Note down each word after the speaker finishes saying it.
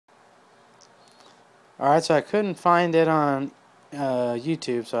Alright, so I couldn't find it on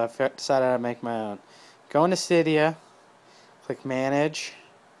YouTube, so I decided I'd make my own. Go into Cydia, click Manage,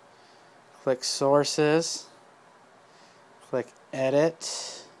 click Sources, click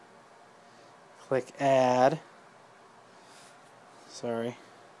Edit, click Add. Sorry.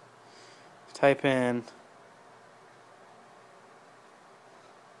 Type in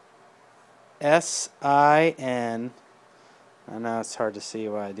SIN. I know it's hard to see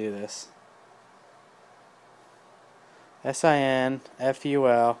why I do this.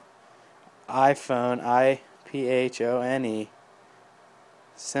 SINFUL iPhone IPHONE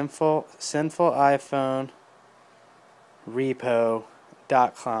sinful iPhone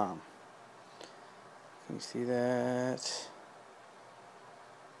Repo.com. Can you see that?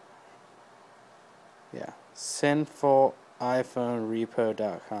 Yeah, sinful iPhone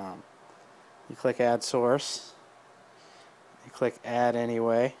Repo.com. You click Add Source. You click Add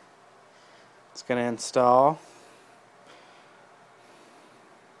Anyway. It's going to install.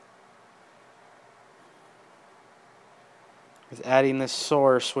 It's adding this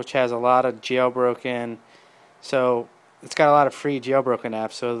source, which has a lot of jailbroken, so it's got a lot of free jailbroken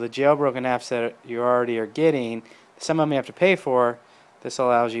apps. So the jailbroken apps that you already are getting, some of them you have to pay for. This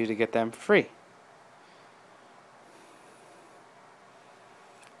allows you to get them for free.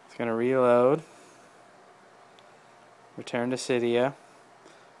 It's going to reload. Return to Cydia.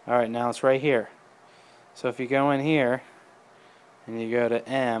 Alright, now it's right here. So if you go in here and you go to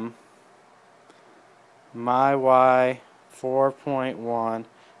Mywi 4.1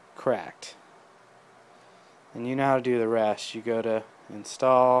 cracked, and you know how to do the rest. You go to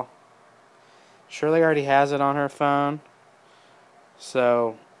install. Shirley already has it on her phone,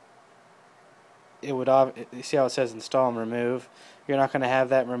 so it would, you see how it says install and remove. You're not going to have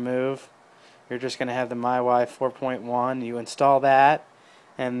that remove. You're just going to have the Mywi 4.1. You install that,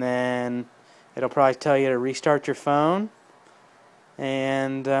 and then it'll probably tell you to restart your phone,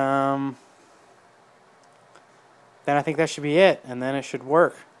 and then I think that should be it, and then it should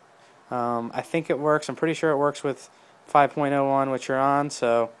work. I think it works. I'm pretty sure it works with 5.01, which you're on,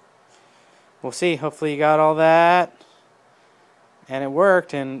 so we'll see. Hopefully you got all that, and it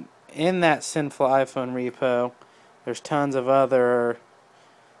worked. And in that sinful iPhone repo, there's tons of other,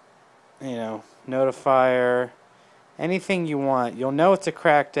 notifier, anything you want. You'll know it's a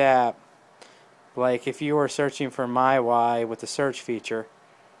cracked app, like if you were searching for Mywi with the search feature.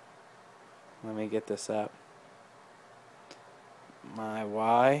 Let me get this up.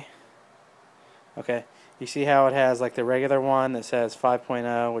 Mywi. Okay, you see how it has like the regular one that says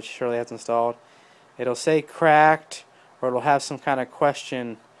 5.0, which surely has installed. It'll say cracked, or it'll have some kind of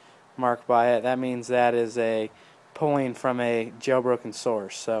question mark by it. That means that is a pulling from a jailbroken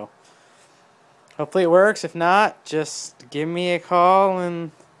source. So hopefully it works. If not, just give me a call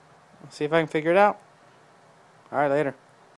and I'll see if I can figure it out. Alright, later.